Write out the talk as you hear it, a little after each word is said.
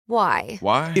Why?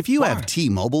 Why? If you have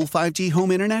T-Mobile 5G home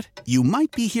internet, you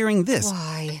might be hearing this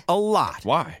Why? a lot.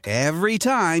 Why? Every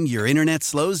time your internet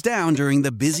slows down during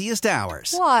the busiest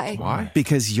hours. Why? Why?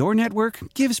 Because your network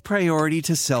gives priority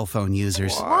to cell phone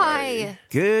users. Why?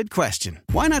 Good question.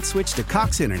 Why not switch to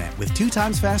Cox Internet with 2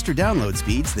 times faster download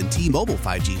speeds than T-Mobile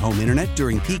 5G home internet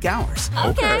during peak hours?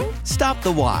 Okay. Stop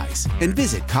the whys and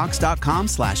visit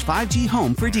cox.com/5G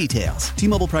home for details.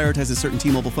 T-Mobile prioritizes certain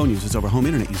T-Mobile phone users over home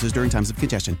internet users during times of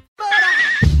congestion.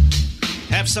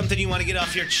 Have something you want to get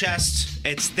off your chest?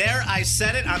 It's There I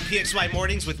Said It on PXY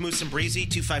Mornings with Moose and Breezy,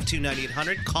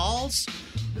 252-9800. Calls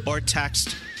or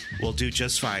text will do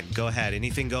just fine. Go ahead.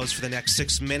 Anything goes for the next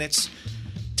 6 minutes.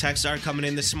 Texts are coming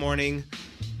in this morning.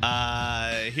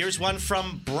 Here's one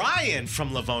from Brian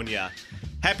from Livonia.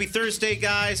 Happy Thursday,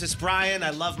 guys. It's Brian. I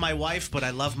love my wife, but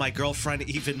I love my girlfriend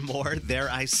even more. There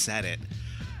I said it.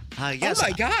 Yes, oh,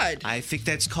 my God. I think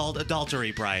that's called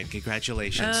adultery, Brian.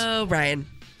 Congratulations. Oh, Brian.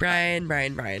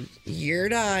 You're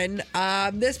done.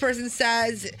 This person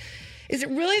says, is it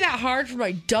really that hard for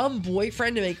my dumb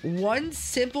boyfriend to make one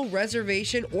simple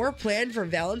reservation or plan for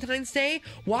Valentine's Day?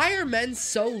 Why are men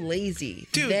so lazy?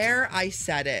 Dude. There, I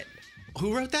said it.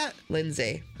 Who wrote that?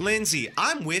 Lindsay,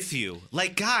 I'm with you.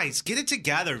 Like, guys, get it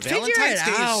together. Figure Valentine's it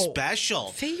Day out. is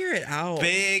special. Figure it out.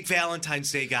 Big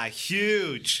Valentine's Day guy.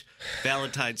 Huge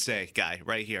Valentine's Day guy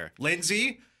right here.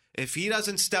 Lindsay, if he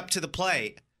doesn't step to the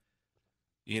plate,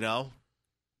 you know.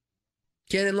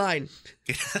 Get in line.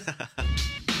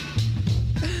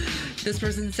 This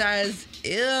person says,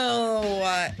 ew.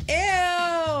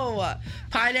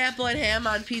 Pineapple and ham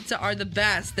on pizza are the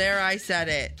best. There, I said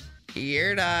it.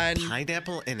 You're done.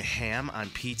 Pineapple and ham on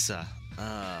pizza.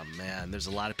 Oh, man. There's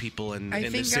a lot of people in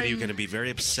the city who are going to be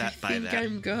very upset by that. I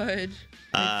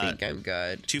think I'm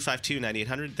good.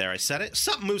 252-9800. There, I said it.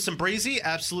 Something Moose and Breezy.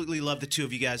 Absolutely love the two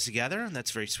of you guys together.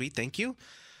 That's very sweet. Thank you.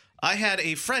 I had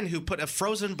a friend who put a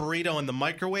frozen burrito in the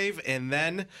microwave, and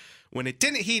then when it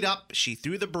didn't heat up, she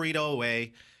threw the burrito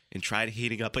away and tried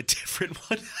heating up a different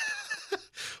one.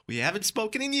 We haven't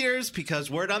spoken in years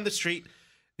because word on the street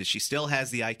is she still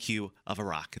has the IQ of a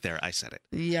rock. There, I said it.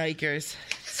 Yikers.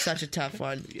 Such a tough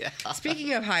one. Yeah.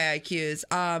 Speaking of high IQs,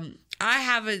 I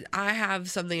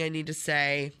have something I need to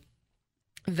say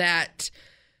that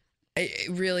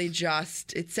it really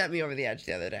it sent me over the edge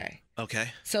the other day. Okay.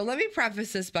 So let me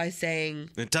preface this by saying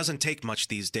it doesn't take much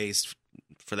these days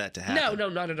for that to happen. No,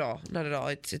 not at all. Not at all.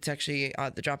 It's actually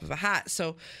at the drop of a hat.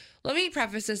 So let me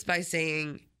preface this by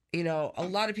saying, you know, a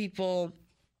lot of people,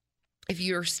 if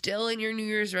you're still in your New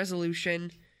Year's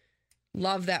resolution,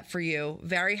 love that for you.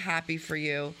 Very happy for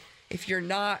you. If you're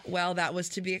not, well, that was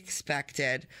to be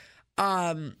expected.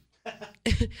 And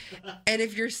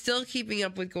if you're still keeping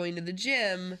up with going to the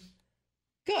gym,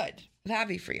 good. I'm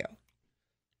happy for you.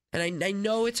 And I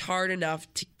know it's hard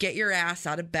enough to get your ass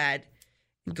out of bed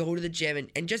and go to the gym.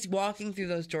 And just walking through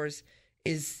those doors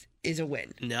is a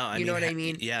win. No, you know what I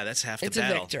mean? Yeah, that's half the it's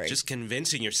battle. A victory. Just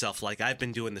convincing yourself like I've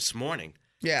been doing this morning.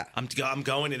 Yeah. I'm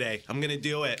going today. I'm going to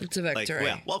do it. It's a victory.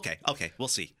 Like, well, okay. We'll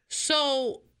see.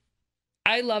 So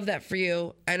I love that for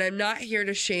you. And I'm not here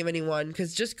to shame anyone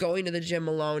because just going to the gym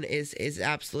alone is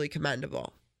absolutely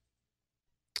commendable.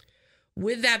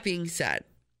 With that being said,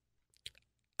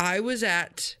 I was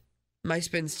at my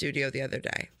spin studio the other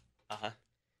day. Uh-huh.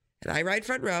 And I ride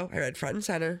front row. I ride front and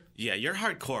center. Yeah, you're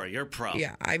hardcore. You're pro.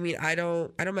 Yeah, I mean, I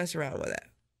don't mess around with it.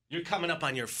 You're coming up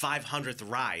on your 500th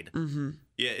ride. Mm-hmm.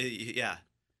 Yeah.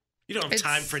 You don't have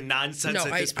time for nonsense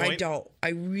at this point. I don't. I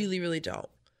really, really don't.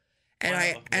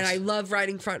 And I love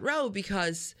riding front row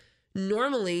because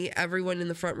normally everyone in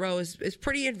the front row is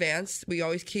pretty advanced. We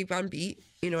always keep on beat.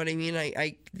 You know what I mean?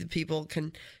 The people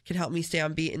can help me stay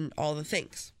on beat and all the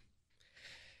things.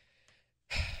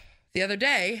 The other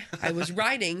day, I was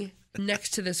riding next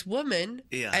to this woman.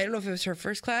 Yeah. I don't know if it was her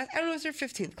first class. I don't know if it was her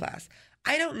 15th class.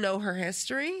 I don't know her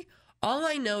history. All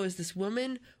I know is this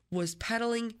woman was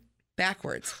pedaling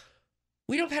backwards.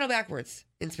 We don't pedal backwards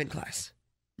in spin class.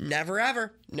 Never,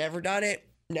 ever. Never done it.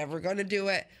 Never going to do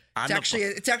it.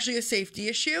 It's actually a safety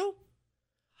issue.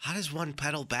 How does one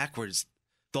pedal backwards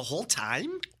the whole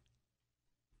time?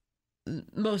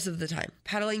 Most of the time.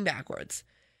 Pedaling backwards.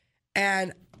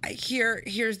 And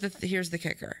here's the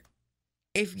kicker.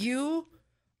 If you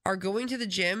are going to the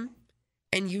gym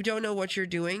and you don't know what you're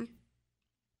doing,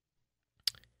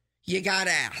 you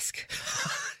gotta ask.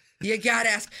 You gotta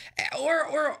ask.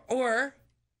 Or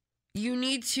you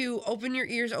need to open your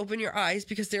ears, open your eyes,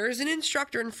 because there is an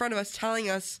instructor in front of us telling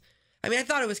us. I mean, I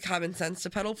thought it was common sense to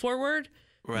pedal forward.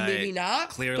 Right. Maybe not.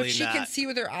 Clearly but she not. can see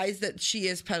with her eyes that she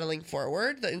is pedaling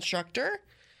forward, the instructor.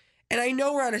 And I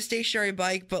know we're on a stationary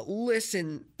bike, but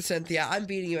listen, Cynthia, I'm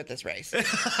beating you at this race.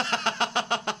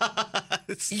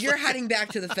 You're heading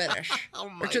back to the finish.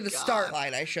 Or to the start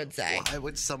line, I should say. Why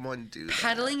would someone do that?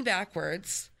 Pedaling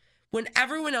backwards when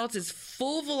everyone else is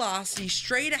full velocity,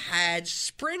 straight ahead,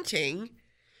 sprinting,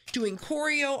 doing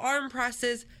choreo, arm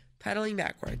presses, pedaling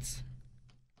backwards.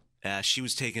 She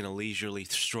was taking a leisurely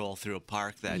stroll through a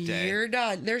park that day. You're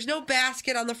done. There's no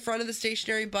basket on the front of the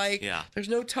stationary bike. Yeah. There's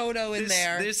no Toto in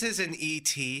there. This is an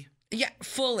ET. Yeah,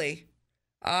 fully.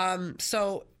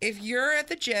 So if you're at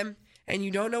the gym and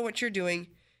you don't know what you're doing,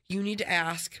 you need to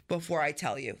ask before I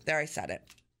tell you. There, I said it.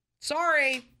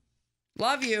 Sorry.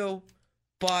 Love you.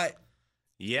 But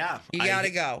yeah, you got to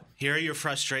go. Hear your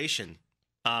frustration.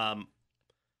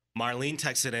 Marlene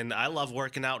texted in, I love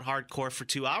working out hardcore for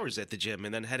 2 hours at the gym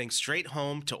and then heading straight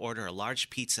home to order a large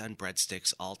pizza and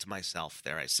breadsticks all to myself.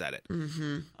 There, I said it.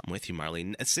 Mm-hmm. I'm with you,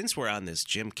 Marlene. And since we're on this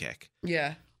gym kick,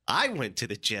 yeah, I went to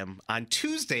the gym on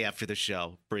Tuesday after the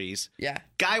show, Breeze. Yeah.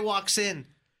 Guy walks in,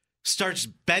 starts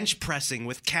bench pressing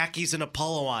with khakis and a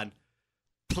polo on.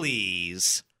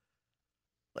 Please.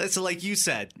 It's like you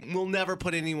said, we'll never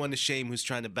put anyone to shame who's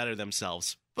trying to better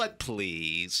themselves. But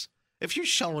please. If you're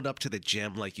showing up to the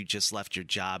gym like you just left your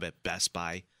job at Best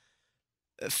Buy,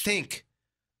 think.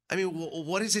 I mean,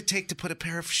 what does it take to put a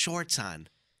pair of shorts on?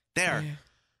 There. Yeah.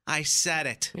 I said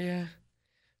it. Yeah.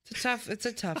 It's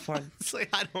a tough one. It's like,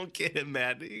 I don't get it,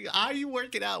 man. How are you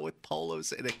working out with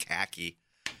polos and a khaki?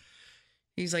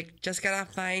 He's like, just got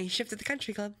off my shift at the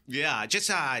country club. Yeah, just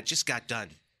got done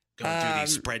going through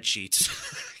these spreadsheets.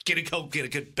 Get a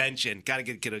good bench in. Got to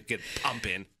get a good pump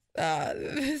in.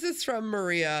 This is from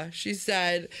Maria. She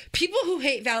said, people who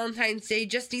hate Valentine's Day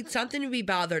just need something to be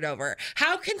bothered over.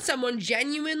 How can someone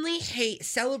genuinely hate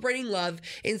celebrating love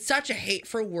in such a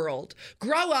hateful world?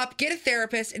 Grow up, get a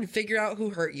therapist, and figure out who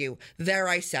hurt you. There,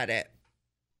 I said it.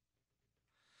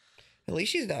 At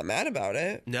least she's not mad about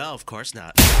it. No, of course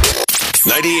not.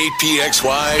 98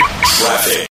 PXY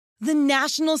Traffic. The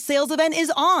national sales event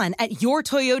is on at your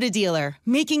Toyota dealer,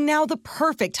 making now the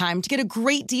perfect time to get a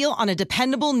great deal on a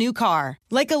dependable new car.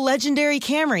 Like a legendary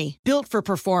Camry, built for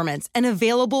performance and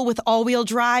available with all-wheel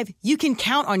drive, you can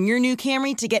count on your new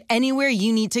Camry to get anywhere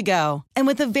you need to go. And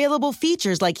with available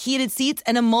features like heated seats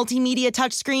and a multimedia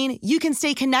touchscreen, you can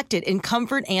stay connected in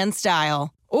comfort and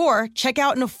style. Or check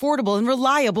out an affordable and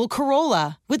reliable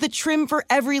Corolla with a trim for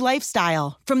every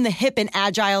lifestyle. From the hip and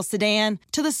agile sedan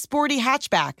to the sporty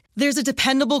hatchback, there's a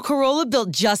dependable Corolla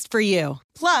built just for you.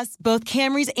 Plus, both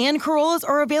Camrys and Corollas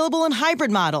are available in hybrid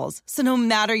models, so no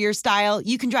matter your style,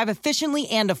 you can drive efficiently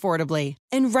and affordably.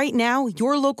 And right now,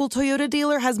 your local Toyota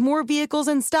dealer has more vehicles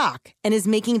in stock and is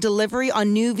making delivery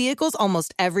on new vehicles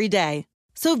almost every day.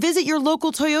 So visit your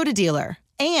local Toyota dealer.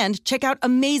 And check out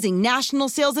amazing national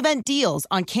sales event deals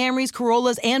on Camrys,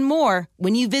 Corollas, and more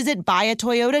when you visit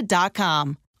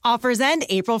buyatoyota.com. Offers end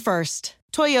April 1st.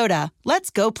 Toyota,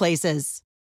 let's go places.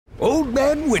 Old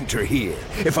Man Winter here.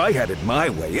 If I had it my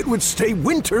way, it would stay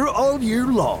winter all year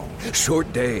long.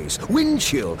 Short days, wind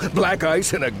chill, black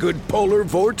ice, and a good polar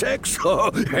vortex. Oh,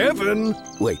 heaven.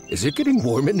 Wait, is it getting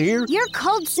warm in here? Your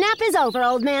cold snap is over,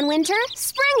 Old Man Winter.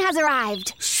 Spring has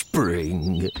arrived.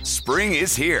 Spring. Spring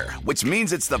is here, which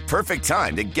means it's the perfect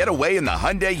time to get away in the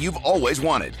Hyundai you've always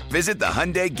wanted. Visit the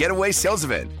Hyundai Getaway Sales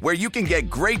Event, where you can get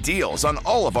great deals on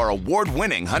all of our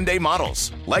award-winning Hyundai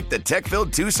models, like the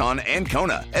tech-filled Tucson and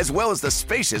Kona, as well as the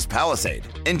spacious Palisade.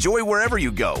 Enjoy wherever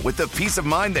you go with the peace of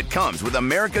mind that comes with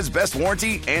America's best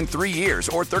warranty and 3 years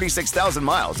or 36,000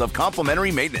 miles of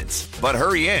complimentary maintenance. But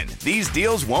hurry in, these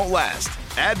deals won't last.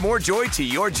 Add more joy to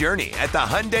your journey at the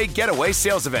Hyundai Getaway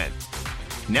Sales Event.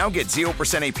 Now get 0%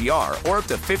 APR or up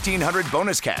to $1,500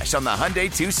 bonus cash on the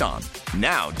Hyundai Tucson.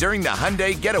 Now, during the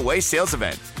Hyundai Getaway Sales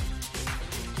Event.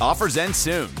 Offers end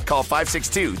soon. Call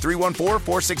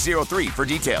 562-314-4603 for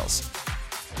details.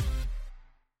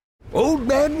 Old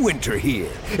Man Winter here.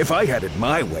 If I had it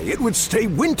my way, it would stay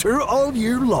winter all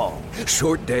year long.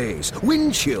 Short days,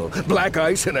 wind chill, black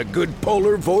ice, and a good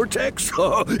polar vortex.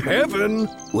 Oh, heaven.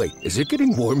 Wait, is it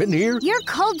getting warm in here? Your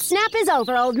cold snap is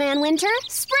over, Old Man Winter.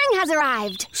 Spring has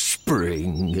arrived.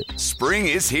 Spring. Spring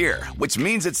is here, which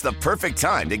means it's the perfect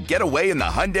time to get away in the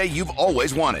Hyundai you've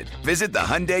always wanted. Visit the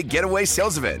Hyundai Getaway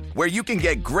Sales Event, where you can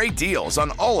get great deals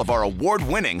on all of our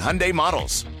award-winning Hyundai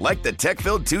models, like the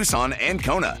tech-filled Tucson and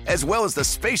Kona, as well as the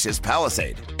spacious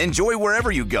Palisade. Enjoy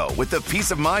wherever you go with the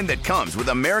peace of mind that comes with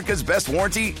America's best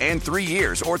warranty and 3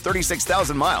 years or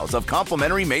 36,000 miles of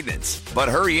complimentary maintenance. But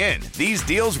hurry in, these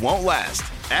deals won't last.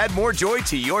 Add more joy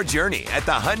to your journey at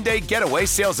the Hyundai Getaway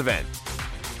Sales Event.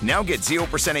 Now get 0%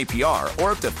 APR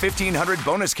or up to $1,500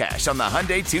 bonus cash on the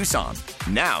Hyundai Tucson.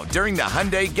 Now, during the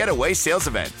Hyundai Getaway Sales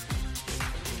Event.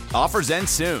 Offers end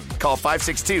soon. Call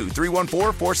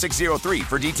 562-314-4603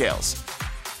 for details.